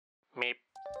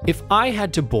If I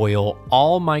had to boil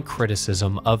all my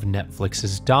criticism of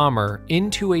Netflix's Dahmer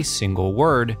into a single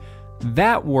word,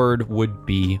 that word would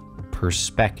be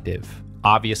perspective.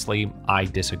 Obviously, I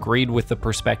disagreed with the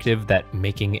perspective that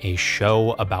making a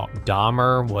show about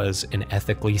Dahmer was an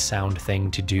ethically sound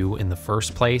thing to do in the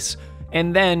first place,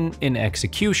 and then, in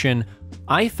execution,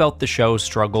 I felt the show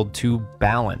struggled to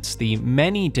balance the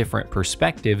many different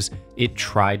perspectives it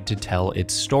tried to tell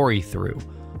its story through,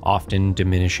 often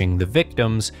diminishing the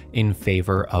victims in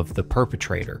favor of the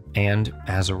perpetrator. And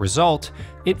as a result,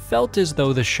 it felt as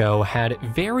though the show had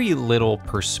very little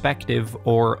perspective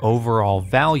or overall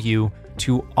value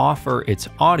to offer its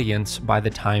audience by the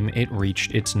time it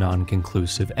reached its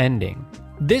non-conclusive ending.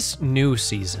 This new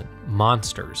season,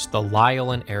 Monsters, the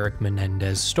Lyle and Eric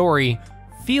Menendez story,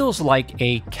 feels like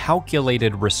a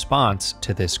calculated response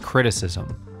to this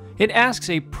criticism. It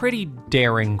asks a pretty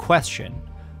daring question.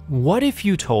 What if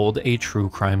you told a true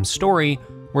crime story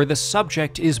where the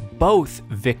subject is both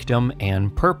victim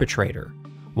and perpetrator?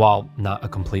 While not a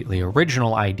completely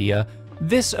original idea,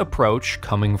 this approach,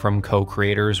 coming from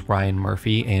co-creators Ryan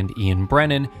Murphy and Ian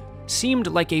Brennan, seemed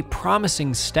like a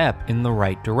promising step in the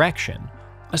right direction.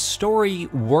 A story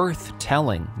worth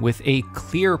telling with a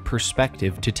clear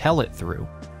perspective to tell it through.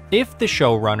 If the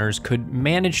showrunners could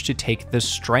manage to take the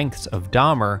strengths of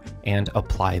Dahmer and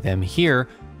apply them here,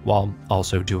 while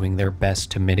also doing their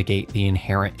best to mitigate the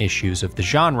inherent issues of the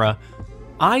genre,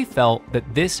 I felt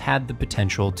that this had the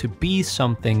potential to be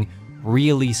something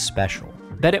really special.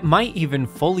 That it might even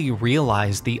fully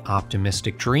realize the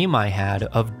optimistic dream I had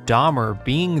of Dahmer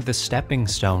being the stepping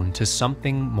stone to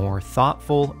something more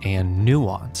thoughtful and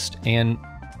nuanced. And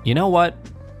you know what?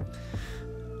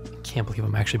 I can't believe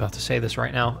I'm actually about to say this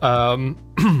right now.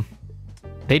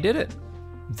 They did it.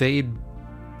 They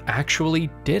actually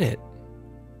did it.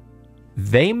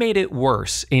 They made it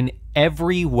worse in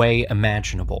every way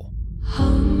imaginable.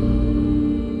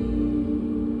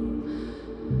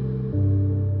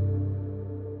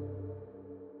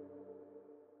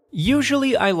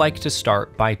 Usually I like to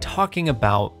start by talking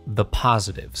about the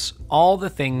positives, all the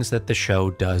things that the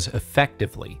show does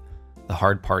effectively. The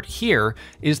hard part here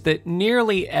is that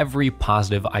nearly every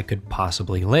positive I could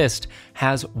possibly list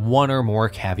has one or more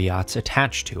caveats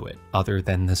attached to it, other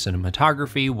than the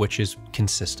cinematography, which is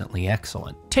consistently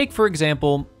excellent. Take, for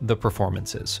example, the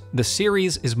performances. The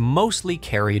series is mostly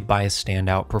carried by a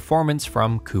standout performance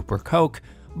from Cooper Koch,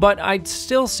 but I'd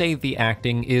still say the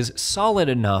acting is solid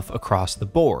enough across the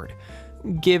board,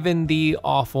 given the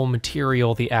awful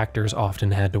material the actors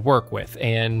often had to work with,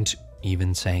 and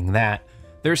even saying that,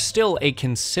 there's still a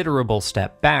considerable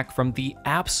step back from the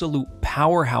absolute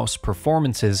powerhouse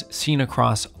performances seen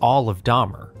across all of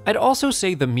Dahmer. I'd also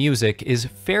say the music is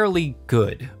fairly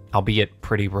good, albeit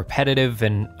pretty repetitive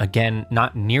and, again,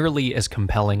 not nearly as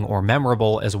compelling or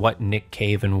memorable as what Nick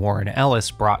Cave and Warren Ellis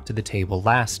brought to the table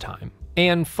last time.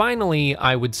 And finally,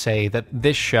 I would say that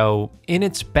this show, in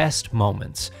its best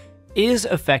moments, is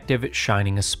effective at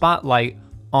shining a spotlight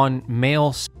on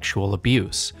male sexual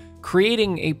abuse,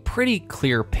 creating a pretty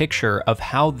clear picture of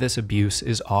how this abuse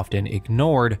is often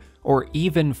ignored or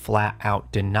even flat out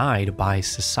denied by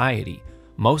society,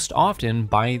 most often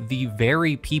by the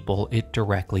very people it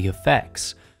directly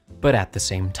affects. But at the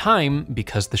same time,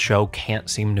 because the show can't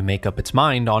seem to make up its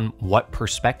mind on what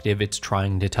perspective it's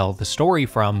trying to tell the story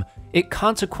from, it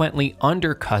consequently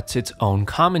undercuts its own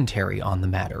commentary on the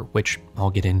matter, which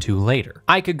I'll get into later.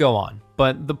 I could go on,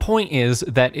 but the point is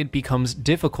that it becomes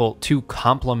difficult to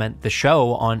compliment the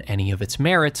show on any of its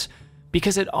merits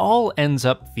because it all ends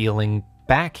up feeling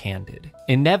backhanded.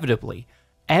 Inevitably,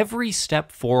 every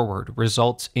step forward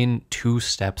results in 2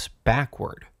 steps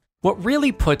backward. What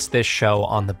really puts this show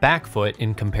on the back foot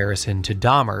in comparison to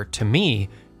Dahmer, to me,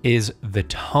 is the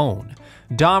tone.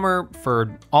 Dahmer,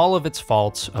 for all of its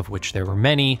faults, of which there were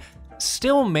many,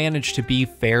 still managed to be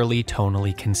fairly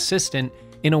tonally consistent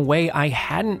in a way I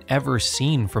hadn't ever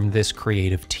seen from this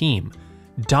creative team.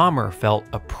 Dahmer felt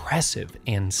oppressive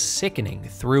and sickening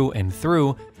through and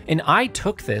through, and I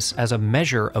took this as a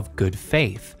measure of good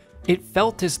faith. It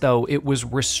felt as though it was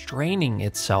restraining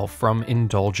itself from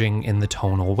indulging in the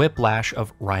tonal whiplash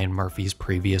of Ryan Murphy's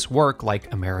previous work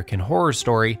like American Horror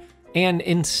Story, and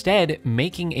instead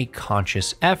making a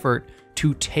conscious effort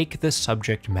to take the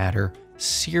subject matter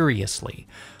seriously.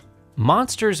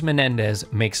 Monsters Menendez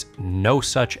makes no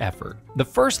such effort. The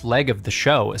first leg of the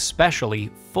show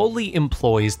especially fully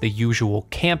employs the usual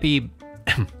campy,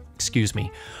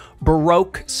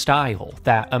 Baroque style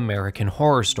that American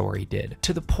Horror Story did,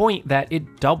 to the point that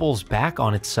it doubles back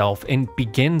on itself and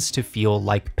begins to feel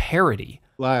like parody.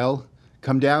 Lyle,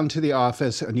 come down to the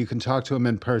office and you can talk to him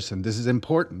in person. This is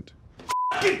important.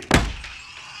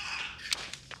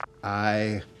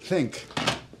 I think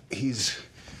he's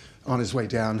on his way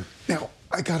down. Now,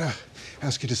 I gotta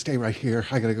ask you to stay right here.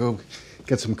 I gotta go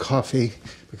get some coffee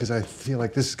because I feel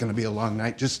like this is gonna be a long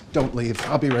night. Just don't leave.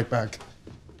 I'll be right back.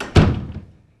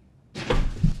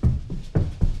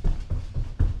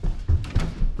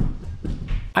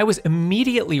 I was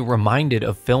immediately reminded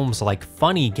of films like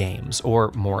Funny Games,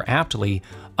 or more aptly,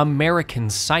 American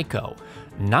Psycho.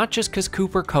 Not just because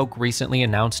Cooper Koch recently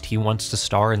announced he wants to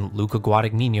star in Luca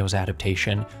Guadagnino's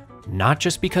adaptation, not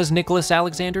just because Nicolas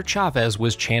Alexander Chavez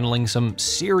was channeling some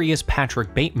serious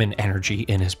Patrick Bateman energy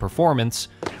in his performance.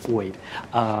 Wait,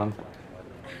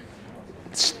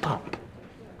 stop.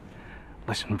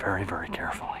 Listen very, very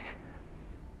carefully.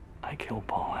 I killed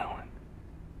Paul Allen.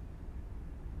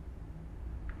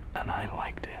 And I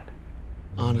liked it.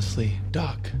 Honestly,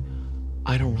 Doc,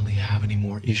 I don't really have any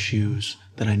more issues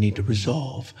that I need to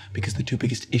resolve because the two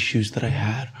biggest issues that I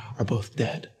had are both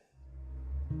dead.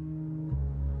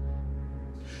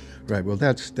 Right, well,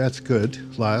 that's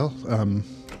good, Lyle.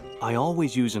 I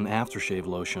always use an aftershave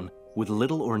lotion with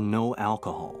little or no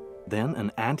alcohol. Then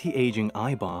an anti-aging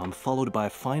eye balm followed by a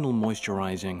final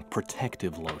moisturizing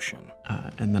protective lotion.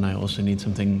 And then I also need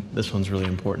something, this one's really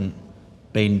important,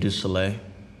 Bain du Soleil.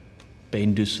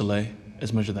 Bain du Soleil,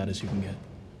 as much of that as you can get.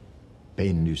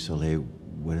 Bain du Soleil,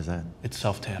 what is that? It's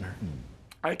self-tanner.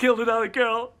 I killed another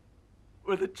girl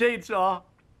with a chainsaw.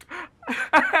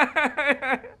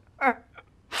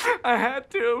 I had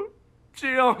to.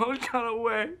 She almost got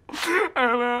away.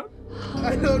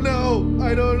 I don't know.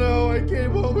 I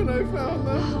came home and I found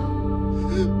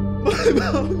them. My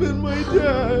mom and my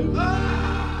dad.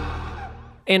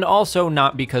 And also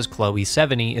not because Chloë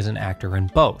Sevigny is an actor in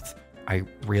both. I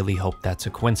really hope that's a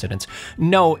coincidence.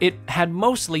 No, it had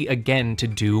mostly, again, to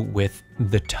do with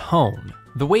the tone.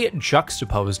 The way it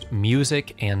juxtaposed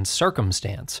music and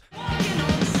circumstance.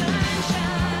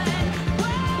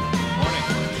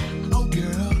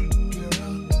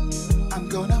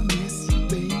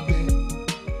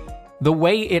 The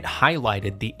way it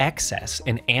highlighted the excess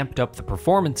and amped up the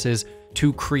performances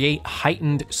to create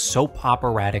heightened soap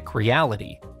operatic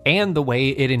reality, and the way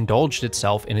it indulged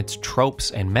itself in its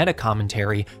tropes and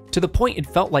meta-commentary to the point it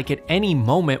felt like at any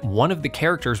moment one of the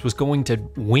characters was going to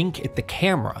wink at the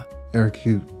camera. Eric,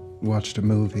 you watched a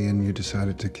movie and you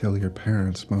decided to kill your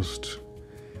parents. Most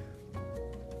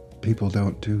people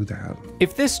don't do that.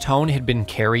 If this tone had been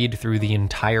carried through the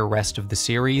entire rest of the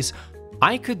series,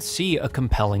 I could see a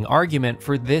compelling argument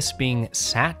for this being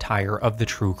satire of the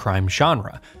true crime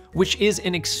genre, which is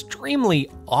an extremely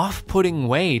off-putting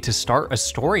way to start a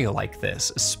story like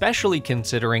this, especially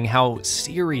considering how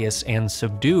serious and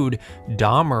subdued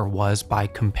Dahmer was by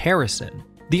comparison.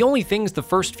 The only things the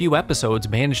first few episodes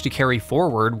managed to carry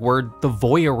forward were the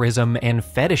voyeurism and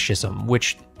fetishism,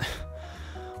 which...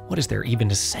 what is there even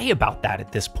to say about that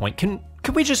at this point? Can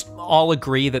we just all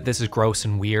agree that this is gross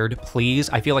and weird, please?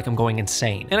 I feel like I'm going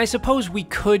insane. And I suppose we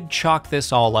could chalk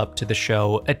this all up to the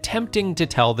show attempting to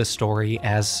tell the story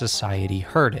as society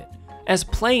heard it, as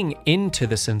playing into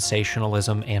the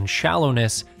sensationalism and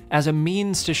shallowness as a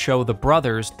means to show the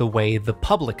brothers the way the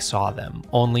public saw them,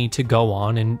 only to go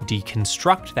on and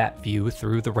deconstruct that view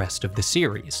through the rest of the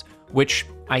series, which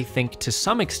I think to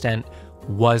some extent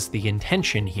was the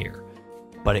intention here.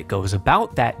 But it goes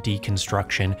about that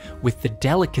deconstruction with the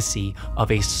delicacy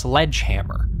of a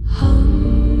sledgehammer.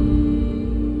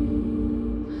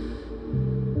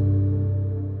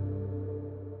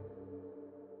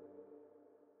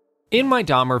 In my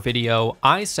Dahmer video,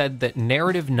 I said that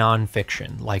narrative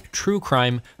nonfiction, like true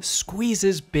crime,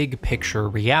 squeezes big picture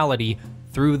reality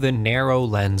through the narrow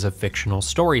lens of fictional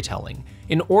storytelling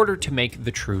in order to make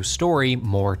the true story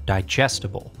more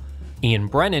digestible. Ian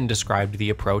Brennan described the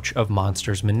approach of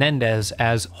Monsters Menendez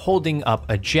as holding up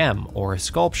a gem or a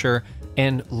sculpture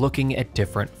and looking at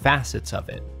different facets of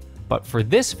it. But for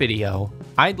this video,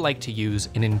 I'd like to use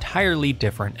an entirely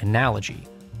different analogy.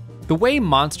 The way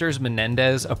Monsters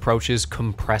Menendez approaches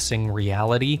compressing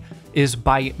reality is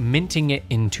by minting it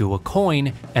into a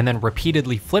coin and then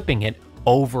repeatedly flipping it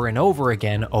over and over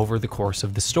again over the course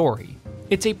of the story.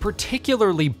 It's a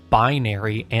particularly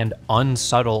binary and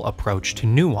unsubtle approach to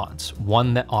nuance,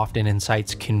 one that often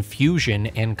incites confusion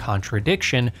and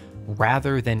contradiction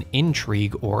rather than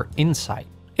intrigue or insight.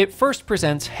 It first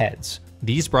presents heads.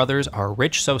 These brothers are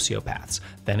rich sociopaths.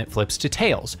 Then it flips to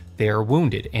tails. They are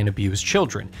wounded and abused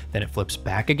children. Then it flips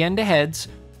back again to heads,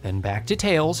 then back to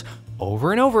tails,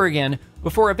 over and over again,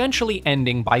 before eventually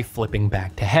ending by flipping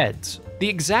back to heads. The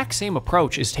exact same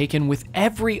approach is taken with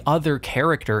every other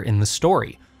character in the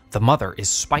story. The mother is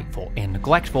spiteful and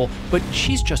neglectful, but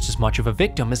she's just as much of a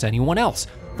victim as anyone else.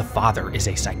 The father is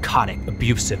a psychotic,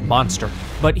 abusive monster,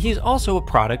 but he's also a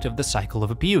product of the cycle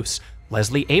of abuse.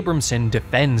 Leslie Abramson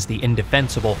defends the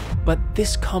indefensible, but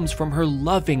this comes from her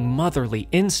loving motherly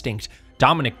instinct.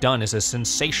 Dominic Dunn is a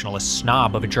sensationalist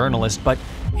snob of a journalist, but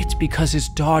it's because his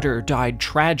daughter died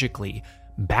tragically.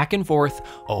 Back and forth,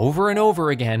 over and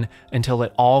over again, until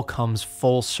it all comes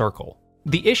full circle.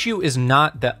 The issue is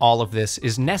not that all of this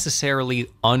is necessarily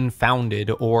unfounded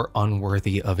or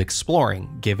unworthy of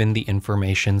exploring, given the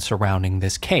information surrounding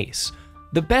this case.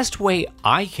 The best way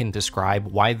I can describe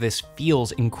why this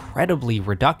feels incredibly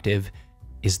reductive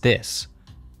is this.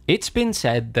 It's been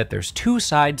said that there's two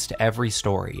sides to every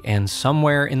story, and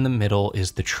somewhere in the middle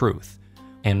is the truth.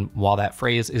 And while that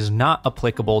phrase is not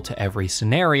applicable to every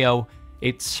scenario,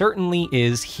 it certainly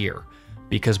is here,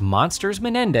 because Monsters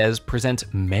Menendez presents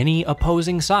many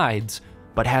opposing sides,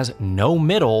 but has no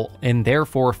middle and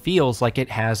therefore feels like it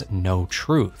has no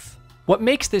truth. What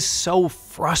makes this so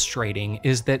frustrating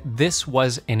is that this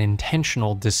was an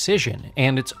intentional decision,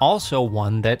 and it's also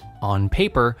one that, on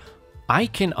paper, I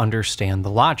can understand the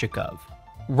logic of.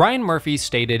 Ryan Murphy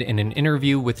stated in an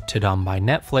interview with Tadum by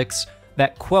Netflix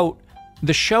that, quote,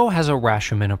 "The show has a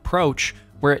Rashomon approach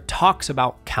where it talks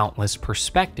about countless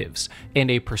perspectives, and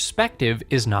a perspective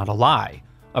is not a lie.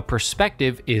 A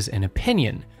perspective is an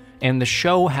opinion, and the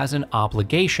show has an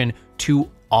obligation to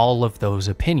all of those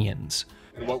opinions."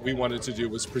 And what we wanted to do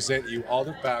was present you all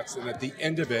the facts, and at the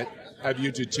end of it, have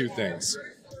you do two things.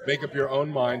 Make up your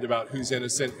own mind about who's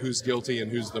innocent, who's guilty,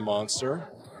 and who's the monster.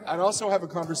 And also have a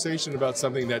conversation about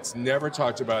something that's never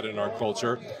talked about in our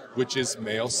culture, which is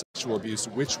male sexual abuse,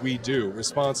 which we do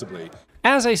responsibly.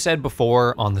 As I said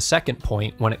before on the second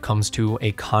point, when it comes to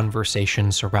a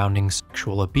conversation surrounding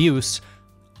sexual abuse,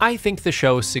 I think the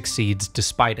show succeeds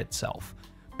despite itself.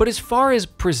 But as far as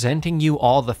presenting you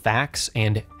all the facts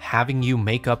and having you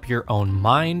make up your own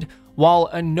mind, while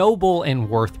a noble and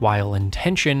worthwhile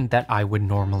intention that I would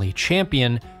normally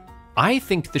champion, I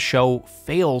think the show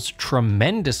fails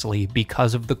tremendously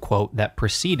because of the quote that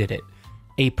preceded it.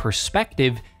 A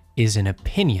perspective is an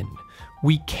opinion.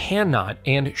 We cannot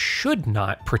and should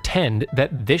not pretend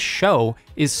that this show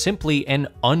is simply an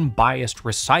unbiased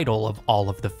recital of all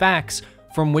of the facts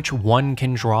from which one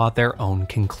can draw their own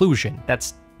conclusion.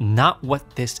 That's not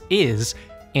what this is,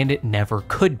 and it never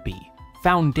could be.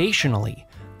 Foundationally,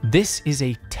 this is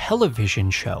a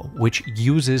television show which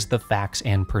uses the facts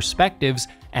and perspectives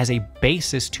as a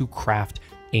basis to craft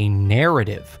a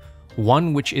narrative,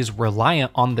 one which is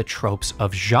reliant on the tropes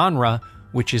of genre,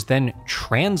 which is then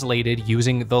translated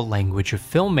using the language of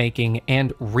filmmaking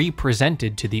and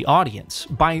represented to the audience.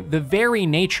 By the very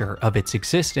nature of its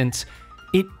existence,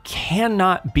 it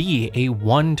cannot be a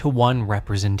one-to-one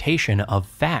representation of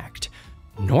fact.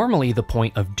 Normally, the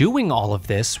point of doing all of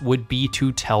this would be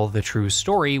to tell the true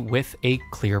story with a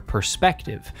clear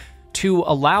perspective, to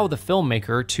allow the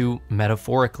filmmaker to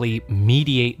metaphorically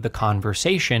mediate the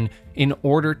conversation in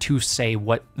order to say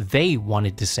what they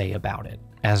wanted to say about it.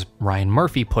 As Ryan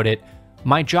Murphy put it,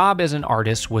 "My job as an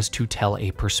artist was to tell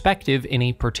a perspective in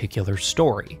a particular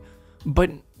story."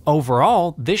 But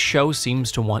overall, this show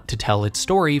seems to want to tell its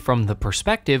story from the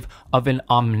perspective of an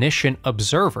omniscient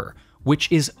observer,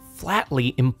 which is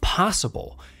flatly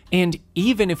impossible. And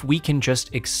even if we can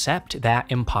just accept that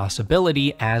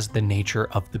impossibility as the nature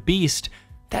of the beast,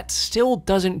 that still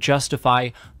doesn't justify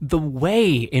the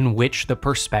way in which the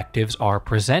perspectives are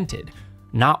presented.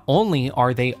 Not only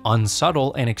are they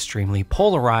unsubtle and extremely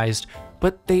polarized,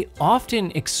 but they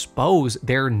often expose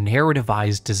their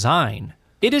narrativized design.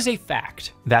 It is a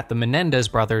fact that the Menendez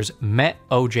brothers met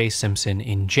O.J. Simpson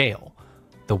in jail.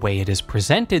 The way it is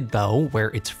presented, though,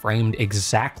 where it's framed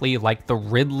exactly like the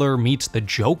Riddler meets the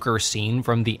Joker scene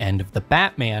from the end of the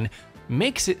Batman,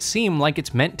 makes it seem like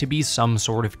it's meant to be some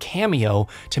sort of cameo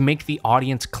to make the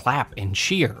audience clap and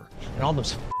cheer. And all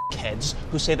those kids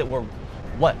who say that we're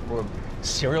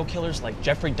serial killers like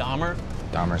Jeffrey Dahmer?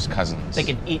 Dahmer's cousins. They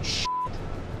can eat shit.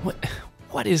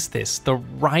 What is this? The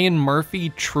Ryan Murphy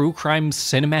true crime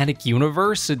cinematic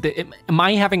universe? Am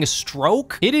I having a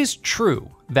stroke? It is true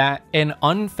that an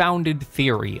unfounded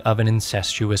theory of an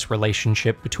incestuous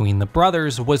relationship between the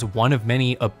brothers was one of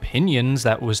many opinions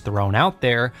that was thrown out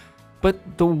there,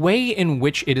 but the way in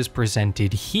which it is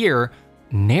presented here,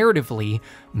 narratively,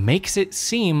 makes it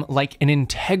seem like an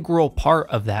integral part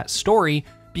of that story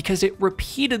because it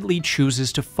repeatedly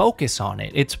chooses to focus on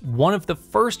it. It's one of the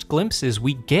first glimpses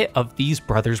we get of these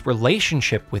brothers'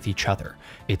 relationship with each other.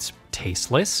 It's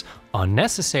tasteless,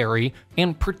 unnecessary,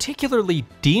 and particularly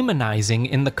demonizing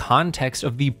in the context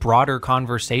of the broader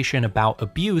conversation about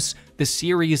abuse the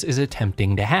series is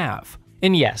attempting to have.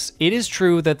 And yes, it is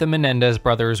true that the Menendez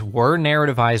brothers were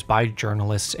narrativized by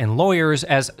journalists and lawyers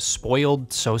as spoiled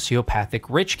sociopathic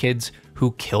rich kids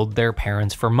who killed their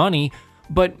parents for money,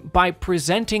 but by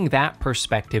presenting that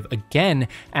perspective again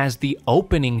as the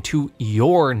opening to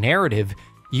your narrative,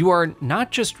 you are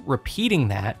not just repeating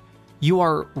that, you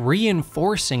are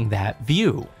reinforcing that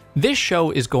view. This show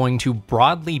is going to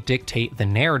broadly dictate the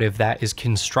narrative that is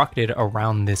constructed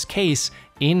around this case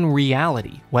in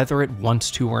reality, whether it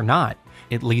wants to or not,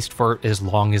 at least for as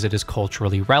long as it is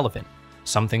culturally relevant.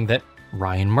 Something that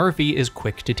Ryan Murphy is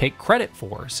quick to take credit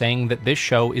for, saying that this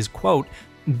show is, quote,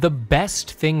 the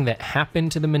best thing that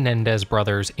happened to the Menendez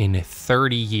brothers in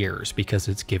 30 years because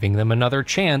it's giving them another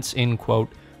chance in, quote,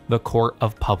 the court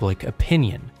of public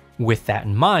opinion. With that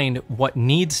in mind, what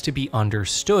needs to be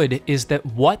understood is that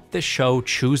what the show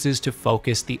chooses to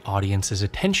focus the audience's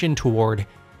attention toward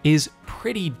is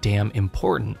pretty damn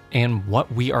important, and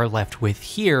what we are left with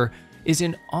here is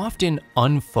an often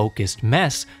unfocused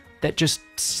mess that just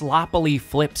sloppily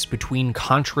flips between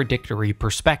contradictory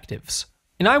perspectives.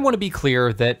 And I want to be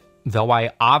clear that though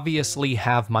I obviously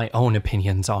have my own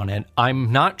opinions on it,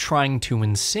 I'm not trying to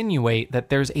insinuate that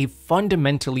there's a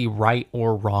fundamentally right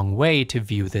or wrong way to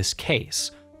view this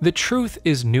case. The truth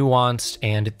is nuanced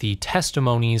and the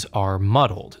testimonies are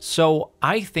muddled, so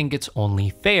I think it's only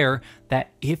fair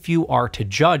that if you are to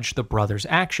judge the brothers'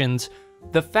 actions,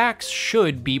 the facts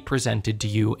should be presented to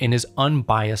you in as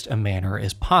unbiased a manner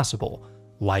as possible,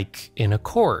 like in a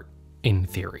court, in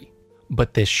theory.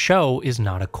 But this show is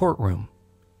not a courtroom.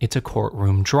 It's a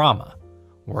courtroom drama.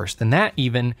 Worse than that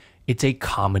even, it's a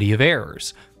comedy of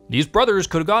errors. These brothers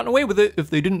could have gotten away with it if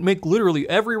they didn't make literally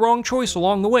every wrong choice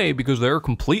along the way because they're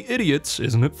complete idiots,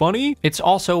 isn't it funny? It's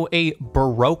also a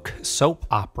Baroque soap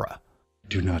opera.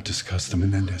 Do not discuss the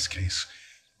Menendez case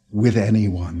with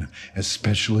anyone,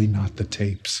 especially not the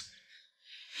tapes.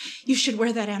 You should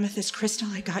wear that amethyst crystal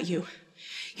I got you.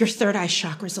 Your third eye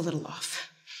chakra's a little off.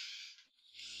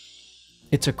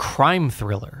 It's a crime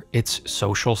thriller, it's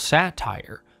social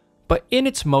satire, but in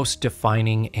its most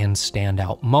defining and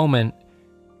standout moment,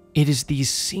 it is the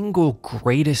single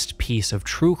greatest piece of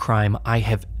true crime I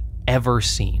have ever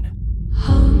seen.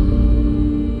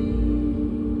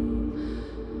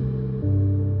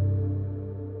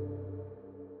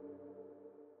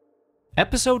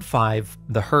 Episode 5,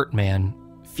 The Hurt Man,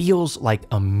 feels like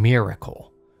a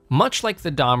miracle. Much like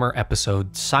the Dahmer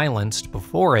episode Silenced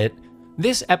before it,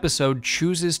 this episode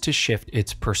chooses to shift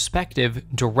its perspective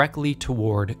directly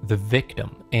toward the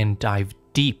victim and dive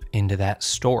deep into that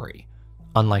story.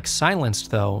 Unlike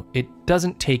Silenced, though, it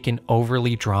doesn't take an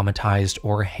overly dramatized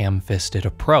or ham-fisted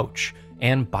approach,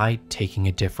 and by taking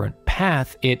a different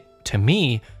path, it, to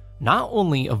me, not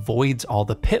only avoids all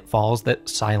the pitfalls that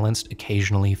Silenced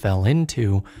occasionally fell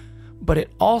into, but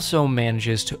it also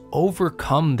manages to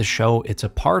overcome the show it's a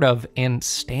part of and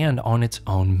stand on its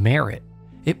own merit.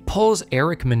 It pulls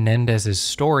Eric Menendez's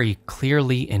story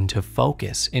clearly into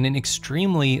focus in an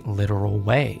extremely literal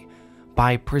way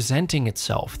by presenting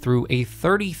itself through a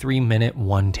 33-minute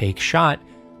one-take shot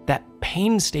that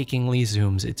painstakingly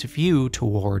zooms its view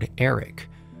toward Eric.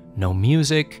 No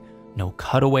music, no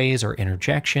cutaways or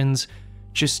interjections,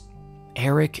 just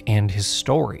Eric and his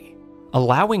story,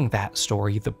 allowing that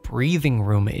story the breathing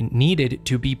room it needed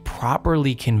to be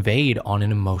properly conveyed on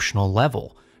an emotional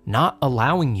level, not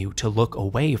allowing you to look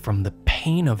away from the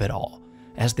pain of it all.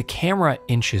 As the camera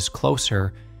inches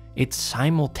closer, it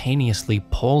simultaneously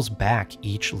pulls back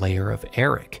each layer of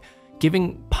Eric,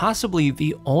 giving possibly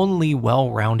the only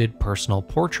well-rounded personal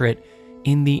portrait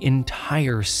in the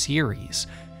entire series.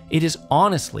 It is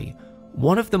honestly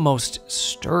one of the most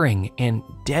stirring and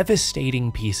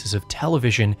devastating pieces of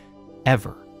television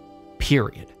ever,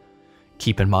 period.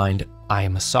 Keep in mind, I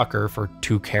am a sucker for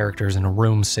two characters in a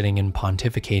room sitting and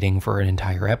pontificating for an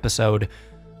entire episode,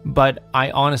 but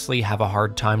I honestly have a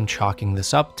hard time chalking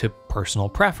this up to personal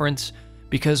preference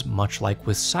because, much like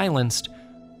with Silenced,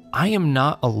 I am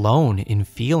not alone in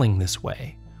feeling this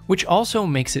way, which also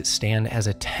makes it stand as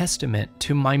a testament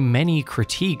to my many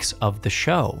critiques of the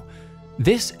show.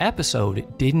 This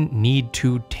episode didn't need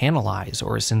to tantalize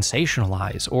or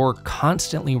sensationalize or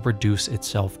constantly reduce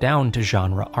itself down to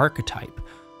genre archetype.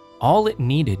 All it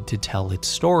needed to tell its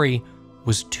story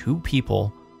was two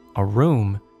people, a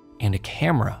room, and a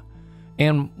camera.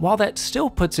 And while that still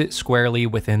puts it squarely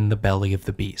within the belly of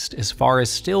the beast, as far as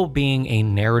still being a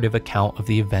narrative account of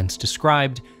the events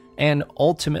described and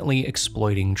ultimately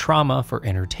exploiting trauma for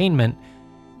entertainment,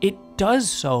 it does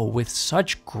so with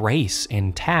such grace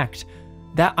and tact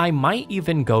that I might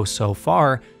even go so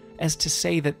far as to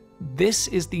say that this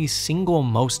is the single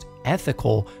most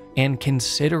ethical and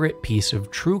considerate piece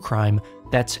of true crime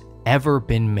that's ever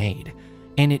been made,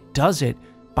 and it does it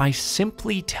by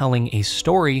simply telling a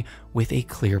story with a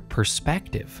clear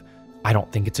perspective. I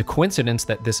don't think it's a coincidence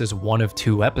that this is one of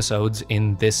 2 episodes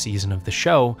in this season of the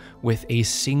show with a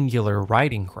singular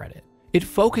writing credit. It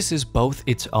focuses both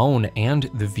its own and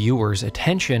the viewer's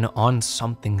attention on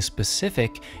something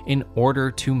specific in order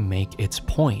to make its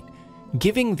point,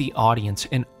 giving the audience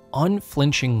an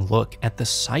unflinching look at the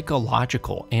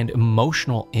psychological and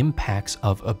emotional impacts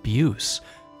of abuse,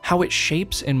 how it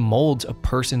shapes and molds a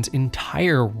person's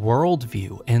entire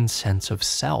worldview and sense of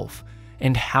self,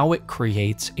 and how it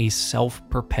creates a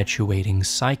self-perpetuating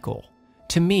cycle.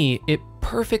 To me, it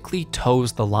perfectly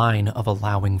toes the line of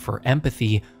allowing for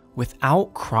empathy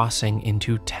without crossing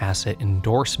into tacit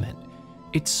endorsement.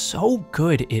 It's so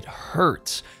good it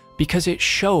hurts, because it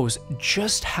shows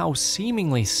just how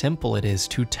seemingly simple it is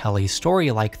to tell a story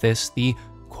like this the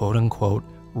quote-unquote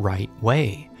right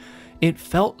way. It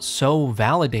felt so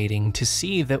validating to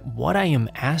see that what I am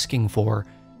asking for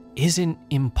isn't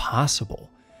impossible.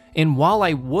 And while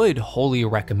I would wholly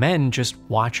recommend just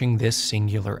watching this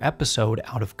singular episode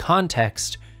out of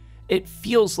context, it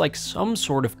feels like some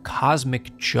sort of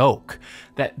cosmic joke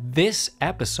that this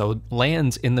episode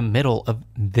lands in the middle of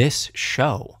this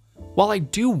show. While I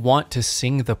do want to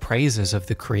sing the praises of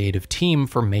the creative team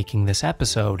for making this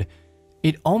episode,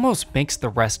 it almost makes the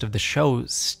rest of the show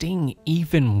sting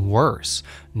even worse,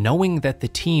 knowing that the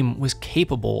team was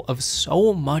capable of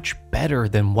so much better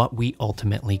than what we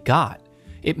ultimately got.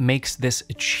 It makes this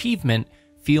achievement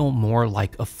feel more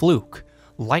like a fluke,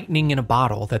 lightning in a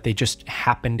bottle that they just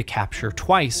happened to capture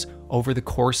twice over the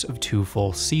course of 2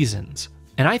 full seasons.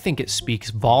 And I think it speaks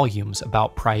volumes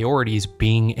about priorities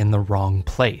being in the wrong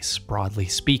place, broadly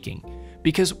speaking.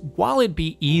 Because while it'd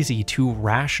be easy to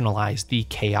rationalize the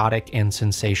chaotic and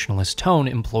sensationalist tone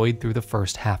employed through the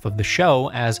first half of the show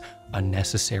as a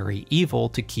necessary evil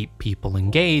to keep people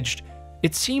engaged,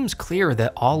 it seems clear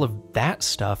that all of that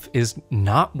stuff is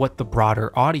not what the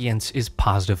broader audience is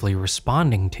positively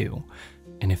responding to.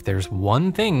 And if there's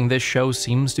one thing this show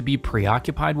seems to be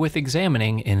preoccupied with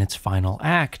examining in its final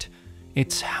act,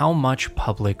 it's how much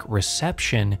public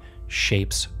reception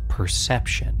shapes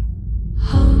perception.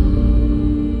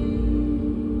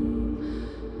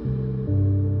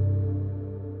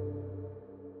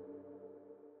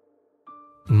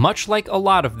 Much like a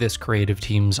lot of this creative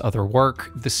team's other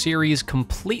work, the series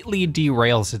completely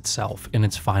derails itself in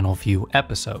its final few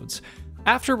episodes.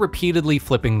 After repeatedly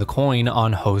flipping the coin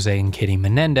on Jose and Kitty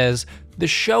Menendez, the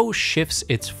show shifts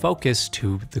its focus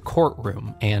to the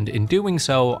courtroom, and in doing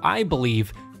so, I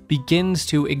believe, begins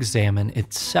to examine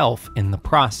itself in the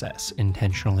process,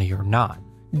 intentionally or not.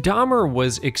 Dahmer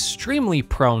was extremely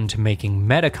prone to making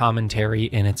meta-commentary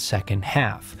in its second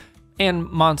half, and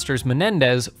Monsters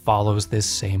Menendez follows this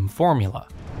same formula.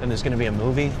 And there's gonna be a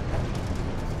movie?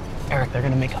 Eric, they're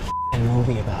gonna make a f***ing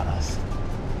movie about us.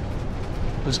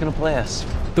 Who's gonna play us?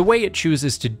 The way it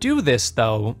chooses to do this,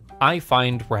 though, I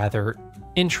find rather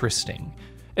interesting.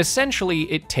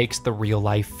 Essentially, it takes the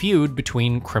real-life feud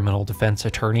between criminal defense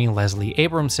attorney Leslie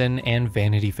Abramson and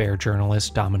Vanity Fair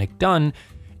journalist Dominic Dunn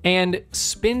and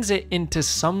spins it into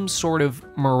some sort of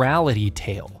morality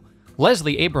tale.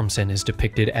 Leslie Abramson is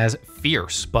depicted as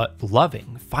fierce but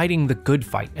loving, fighting the good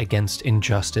fight against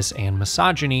injustice and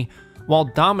misogyny, while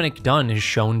Dominic Dunn is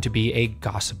shown to be a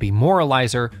gossipy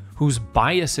moralizer whose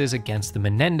biases against the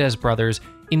Menendez brothers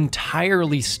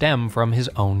entirely stem from his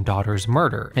own daughter's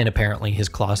murder, and apparently his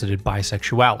closeted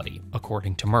bisexuality,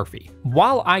 according to Murphy.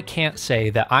 While I can't say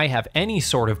that I have any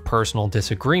sort of personal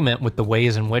disagreement with the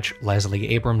ways in which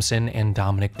Leslie Abramson and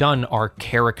Dominic Dunn are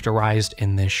characterized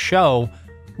in this show,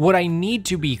 what I need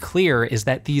to be clear is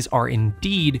that these are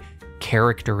indeed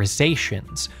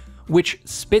characterizations, which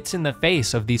spits in the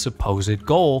face of the supposed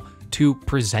goal to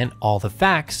present all the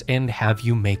facts and have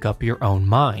you make up your own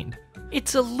mind.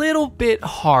 It's a little bit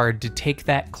hard to take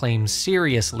that claim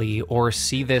seriously or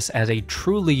see this as a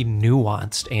truly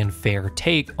nuanced and fair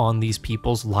take on these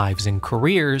people's lives and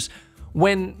careers,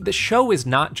 when the show is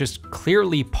not just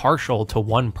clearly partial to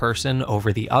one person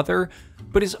over the other,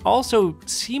 but is also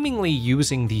seemingly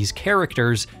using these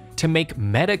characters to make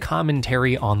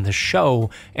meta-commentary on the show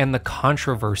and the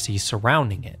controversy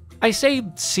surrounding it. I say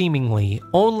seemingly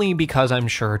only because I'm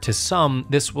sure to some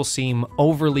this will seem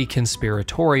overly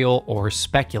conspiratorial or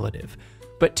speculative,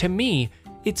 but to me,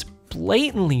 it's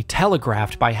blatantly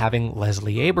telegraphed by having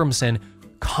Leslie Abramson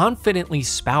confidently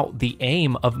spout the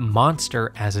aim of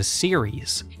Monster as a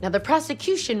series. Now, the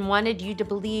prosecution wanted you to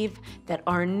believe that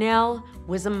Arnell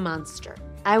was a monster.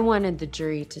 I wanted the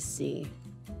jury to see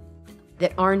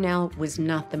that Arnell was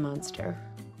not the monster.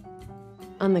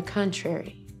 On the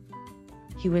contrary,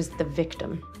 he was the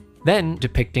victim. then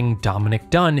depicting Dominic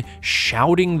Dunne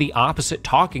shouting the opposite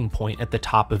talking point at the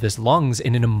top of his lungs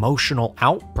in an emotional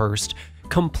outburst,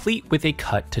 complete with a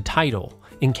cut to title,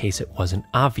 in case it wasn't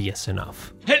obvious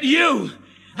enough. And you!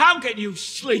 How can you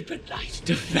sleep at night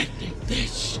defending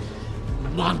this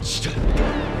monster?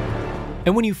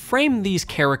 And when you frame these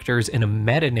characters in a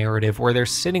meta-narrative where they're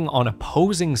sitting on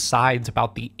opposing sides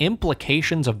about the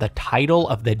implications of the title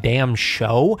of the damn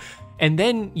show, and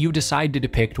then you decide to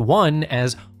depict one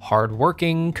as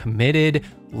hardworking, committed,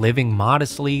 living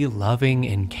modestly, loving,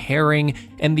 and caring,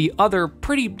 and the other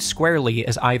pretty squarely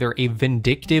as either a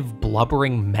vindictive,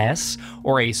 blubbering mess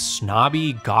or a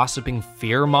snobby, gossiping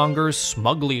fearmonger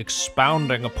smugly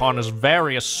expounding upon his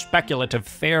various speculative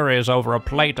theories over a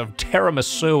plate of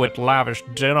tiramisu at lavish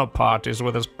dinner parties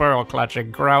with his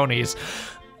pearl-clutching cronies.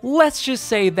 Let's just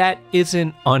say that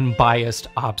isn't unbiased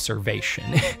observation.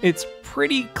 It's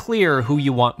pretty clear who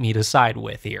you want me to side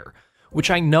with here. Which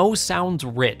I know sounds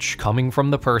rich coming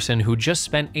from the person who just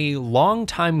spent a long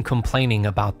time complaining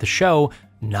about the show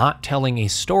not telling a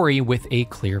story with a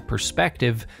clear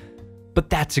perspective, but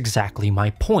that's exactly my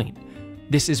point.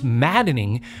 This is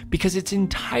maddening because it's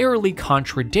entirely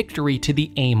contradictory to the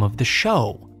aim of the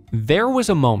show. There was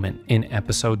a moment in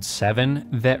episode 7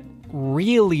 that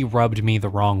really rubbed me the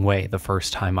wrong way the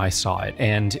first time I saw it,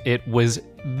 and it was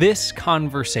this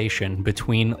conversation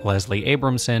between Leslie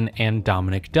Abramson and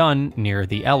Dominic Dunne near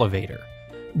the elevator.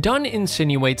 Dunne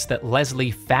insinuates that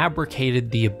Leslie fabricated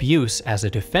the abuse as a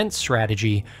defense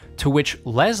strategy, to which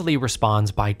Leslie responds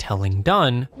by telling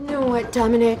Dunne, You know what,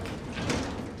 Dominic?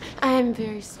 I am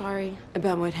very sorry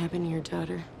about what happened to your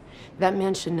daughter. That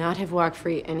man should not have walked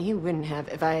free, and he wouldn't have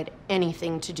if I had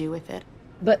anything to do with it.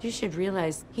 But you should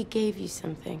realize he gave you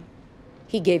something.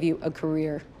 He gave you a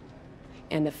career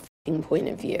and a f***ing point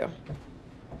of view.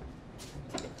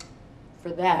 For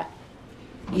that,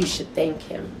 you should thank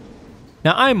him.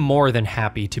 Now, I'm more than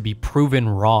happy to be proven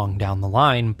wrong down the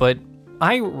line, but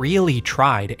I really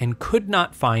tried and could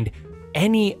not find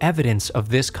any evidence of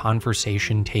this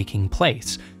conversation taking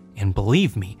place. And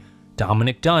believe me,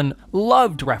 Dominic Dunne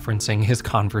loved referencing his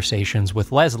conversations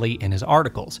with Leslie in his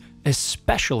articles,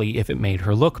 especially if it made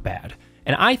her look bad.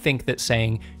 And I think that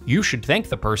saying, you should thank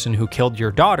the person who killed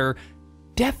your daughter,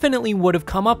 definitely would have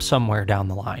come up somewhere down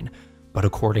the line. But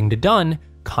according to Dunne,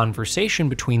 conversation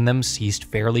between them ceased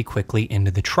fairly quickly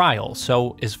into the trial,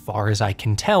 so as far as I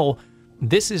can tell,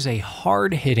 this is a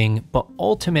hard-hitting but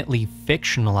ultimately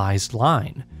fictionalized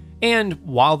line. And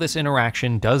while this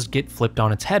interaction does get flipped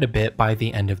on its head a bit by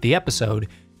the end of the episode,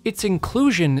 its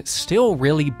inclusion still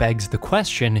really begs the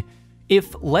question,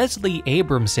 if Leslie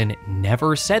Abramson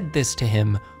never said this to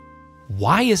him,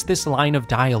 why is this line of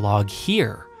dialogue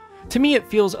here? To me, it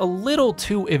feels a little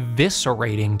too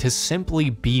eviscerating to simply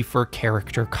be for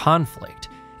character conflict.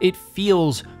 It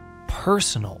feels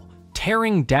personal,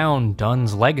 tearing down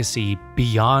Dunne's legacy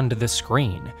beyond the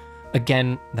screen.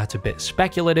 Again, that's a bit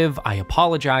speculative, I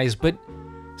apologize, but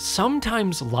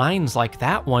sometimes lines like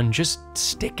that one just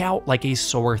stick out like a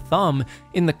sore thumb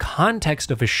in the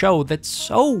context of a show that's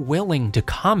so willing to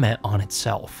comment on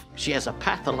itself. She has a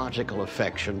pathological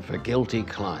affection for guilty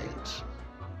clients.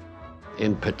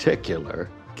 In particular,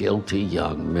 guilty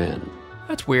young men.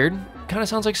 That's weird. Kind of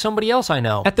sounds like somebody else I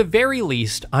know. At the very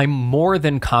least, I'm more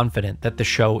than confident that the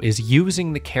show is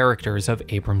using the characters of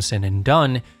Abramson and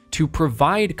Dunne to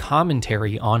provide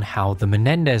commentary on how the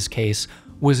Menendez case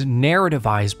was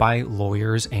narrativized by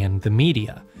lawyers and the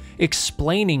media,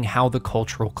 explaining how the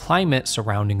cultural climate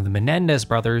surrounding the Menendez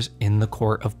brothers in the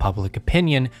court of public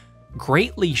opinion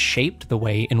greatly shaped the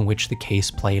way in which the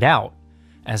case played out.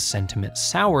 As sentiment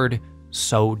soured,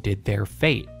 so did their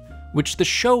fate, which the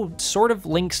show sort of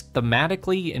links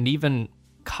thematically and even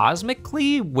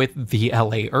cosmically with the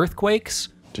LA earthquakes.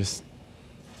 Just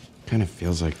kind of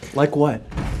feels like... Like what?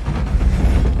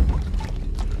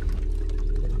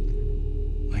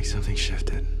 Like something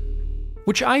shifted.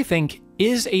 Which I think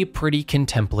is a pretty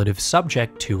contemplative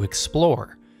subject to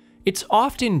explore. It's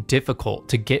often difficult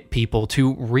to get people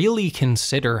to really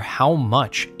consider how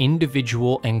much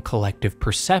individual and collective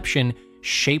perception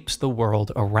shapes the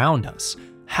world around us,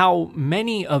 how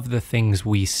many of the things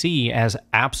we see as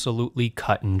absolutely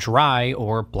cut and dry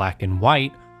or black and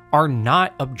white are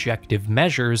not objective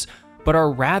measures, but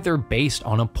are rather based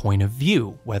on a point of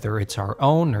view, whether it's our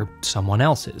own or someone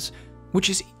else's, which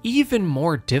is even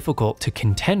more difficult to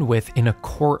contend with in a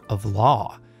court of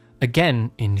law.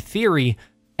 Again, in theory,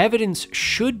 evidence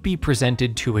should be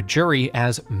presented to a jury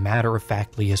as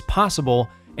matter-of-factly as possible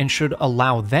and should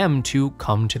allow them to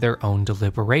come to their own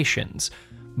deliberations.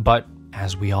 But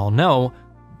as we all know,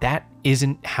 that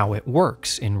isn't how it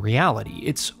works in reality.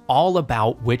 It's all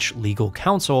about which legal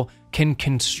counsel can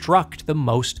construct the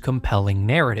most compelling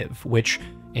narrative, which,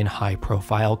 in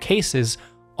high-profile cases,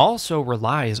 also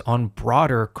relies on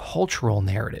broader cultural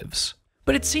narratives.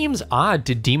 But it seems odd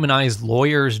to demonize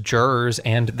lawyers, jurors,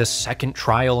 and the second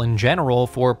trial in general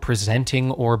for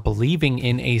presenting or believing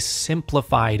in a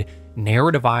simplified,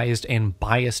 narrativized, and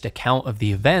biased account of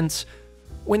the events,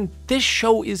 when this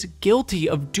show is guilty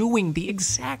of doing the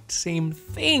exact same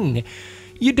thing.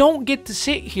 You don't get to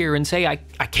sit here and say,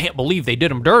 I can't believe they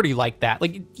did him dirty like that.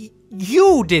 Like,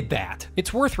 you did that.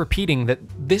 It's worth repeating that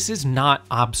this is not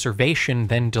observation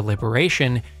then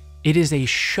deliberation. It is a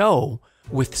show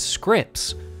with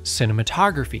scripts,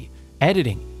 cinematography,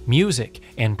 editing, music,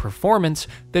 and performance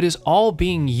that is all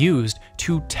being used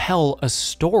to tell a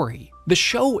story. The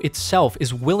show itself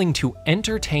is willing to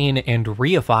entertain and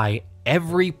reify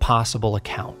every possible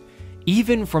account,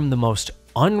 even from the most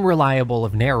unreliable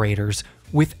of narrators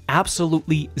with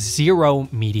absolutely zero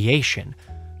mediation.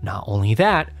 Not only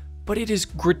that, but it is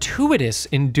gratuitous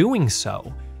in doing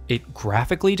so. It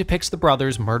graphically depicts the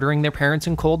brothers murdering their parents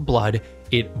in cold blood.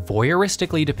 It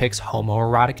voyeuristically depicts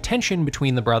homoerotic tension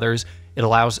between the brothers. It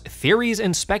allows theories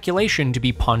and speculation to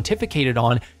be pontificated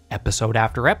on episode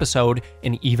after episode,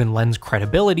 and even lends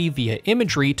credibility via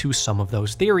imagery to some of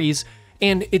those theories.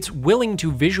 And it's willing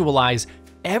to visualize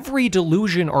every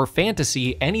delusion or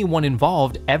fantasy anyone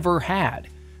involved ever had.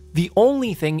 The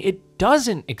only thing it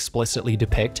doesn't explicitly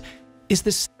depict is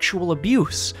the sexual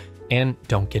abuse. And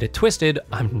don't get it twisted,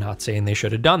 I'm not saying they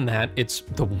should have done that. It's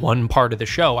the one part of the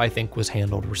show I think was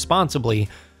handled responsibly.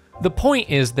 The point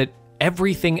is that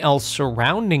everything else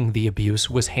surrounding the abuse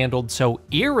was handled so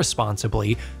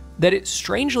irresponsibly that it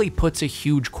strangely puts a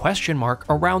huge question mark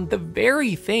around the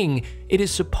very thing it is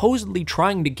supposedly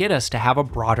trying to get us to have a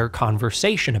broader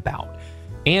conversation about.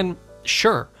 And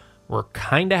sure, we're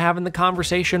kinda having the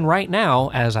conversation right now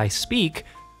as I speak,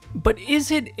 but is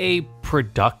it a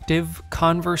productive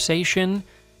conversation?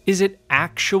 Is it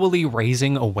actually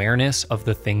raising awareness of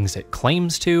the things it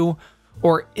claims to?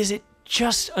 Or is it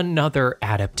just another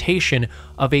adaptation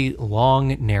of a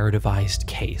long narrativized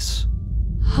case?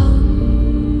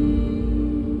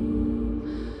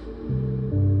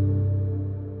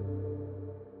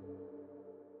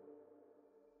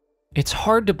 It's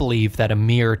hard to believe that a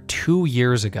mere 2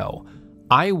 years ago,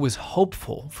 I was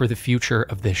hopeful for the future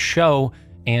of this show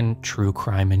and true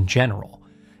crime in general.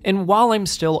 And while I'm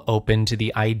still open to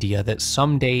the idea that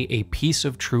someday a piece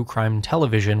of true crime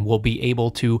television will be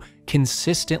able to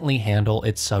consistently handle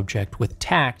its subject with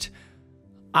tact,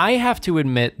 I have to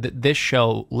admit that this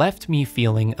show left me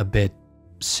feeling a bit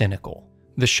cynical.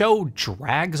 The show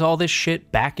drags all this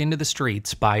shit back into the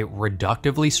streets by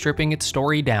reductively stripping its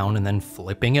story down and then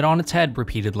flipping it on its head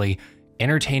repeatedly,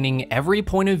 entertaining every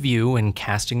point of view and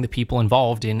casting the people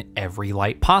involved in every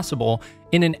light possible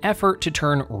in an effort to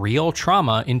turn real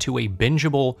trauma into a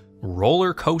bingeable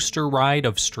roller coaster ride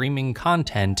of streaming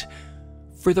content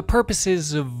for the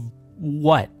purposes of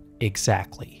what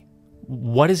exactly?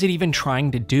 What is it even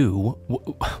trying to do?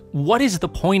 What is the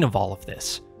point of all of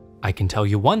this? I can tell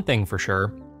you one thing for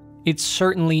sure. It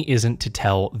certainly isn't to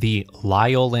tell the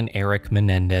Lyle and Eric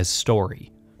Menendez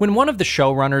story. When one of the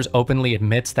showrunners openly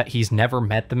admits that he's never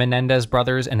met the Menendez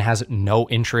brothers and has no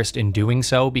interest in doing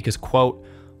so because, quote,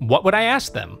 "What would I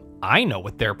ask them? I know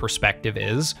what their perspective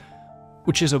is,"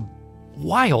 which is a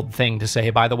wild thing to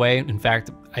say, by the way. In fact,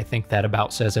 I think that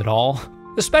about says it all.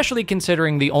 Especially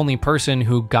considering the only person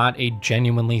who got a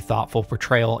genuinely thoughtful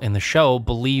portrayal in the show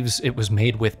believes it was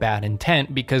made with bad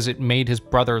intent because it made his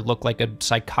brother look like a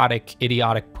psychotic,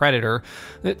 idiotic predator.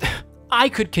 I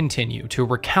could continue to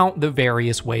recount the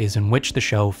various ways in which the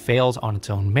show fails on its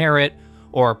own merit,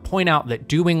 or point out that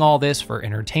doing all this for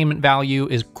entertainment value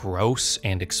is gross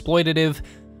and exploitative,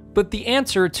 but the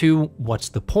answer to what's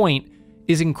the point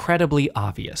is incredibly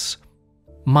obvious.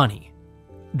 Money.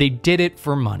 They did it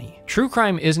for money. True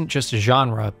crime isn't just a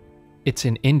genre, it's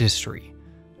an industry.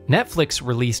 Netflix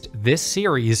released this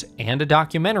series and a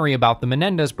documentary about the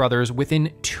Menendez brothers within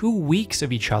 2 weeks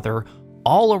of each other,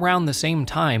 all around the same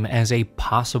time as a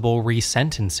possible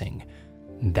resentencing.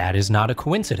 That is not a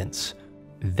coincidence.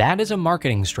 That is a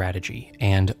marketing strategy,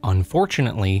 and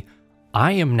unfortunately,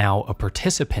 I am now a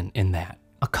participant in that.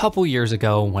 A couple years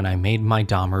ago, when I made my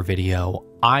Dahmer video,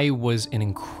 I was an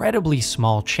incredibly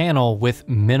small channel with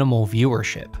minimal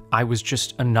viewership. I was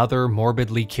just another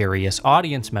morbidly curious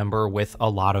audience member with a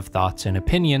lot of thoughts and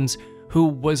opinions who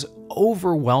was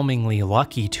overwhelmingly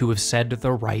lucky to have said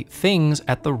the right things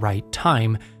at the right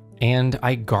time, and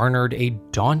I garnered a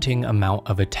daunting amount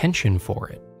of attention for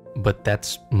it. But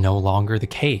that's no longer the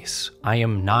case. I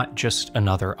am not just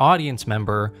another audience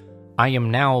member, I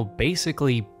am now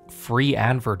basically free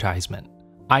advertisement.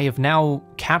 I have now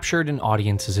captured an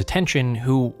audience's attention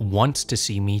who wants to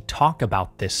see me talk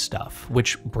about this stuff,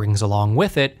 which brings along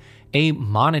with it a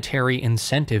monetary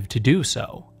incentive to do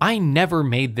so. I never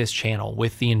made this channel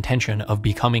with the intention of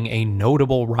becoming a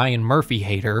notable Ryan Murphy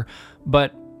hater,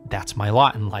 but that's my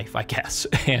lot in life, I guess.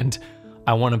 And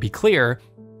I want to be clear,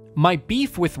 my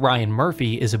beef with Ryan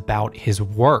Murphy is about his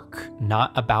work,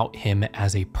 not about him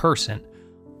as a person.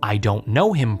 I don't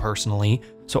know him personally,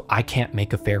 so I can't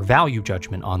make a fair value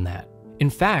judgment on that. In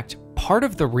fact, part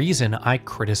of the reason I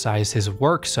criticize his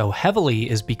work so heavily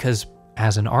is because,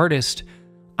 as an artist,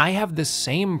 I have the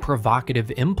same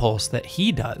provocative impulse that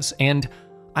he does, and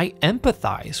I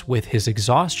empathize with his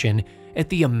exhaustion at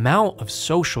the amount of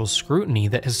social scrutiny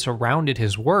that has surrounded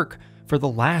his work for the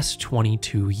last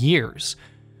 22 years.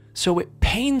 So it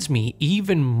pains me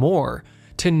even more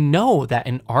to know that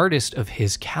an artist of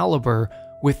his caliber,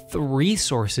 with the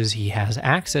resources he has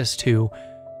access to,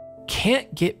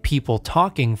 can't get people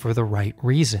talking for the right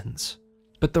reasons.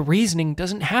 But the reasoning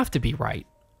doesn't have to be right.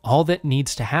 All that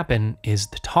needs to happen is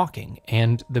the talking,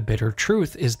 and the bitter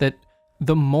truth is that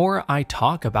the more I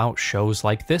talk about shows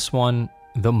like this one,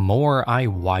 the more I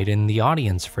widen the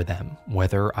audience for them,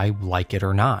 whether I like it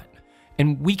or not.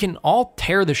 And we can all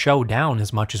tear the show down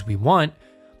as much as we want,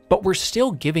 but we're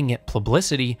still giving it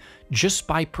publicity just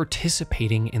by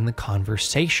participating in the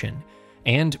conversation.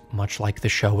 And much like the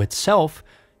show itself,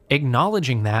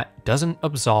 acknowledging that doesn't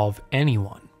absolve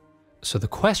anyone. So the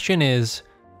question is,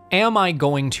 am I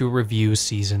going to review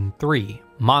Season 3,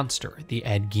 Monster, the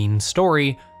Ed Gein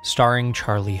story, starring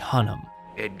Charlie Hunnam?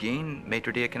 Ed Gein,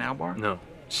 maitre d' a canal bar? No,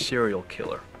 serial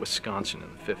killer, Wisconsin in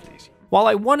the 50s. While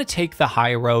I want to take the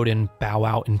high road and bow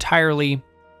out entirely,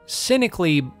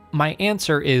 cynically, my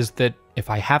answer is that if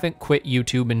I haven't quit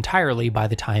YouTube entirely by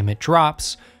the time it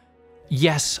drops,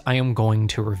 yes, I am going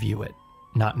to review it.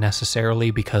 Not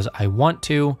necessarily because I want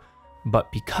to,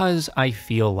 but because I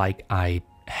feel like I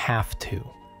have to.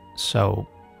 So,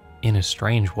 in a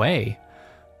strange way,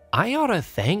 I ought to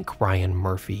thank Ryan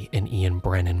Murphy and Ian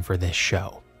Brennan for this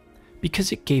show,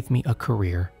 because it gave me a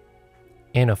career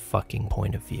and a fucking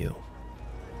point of view.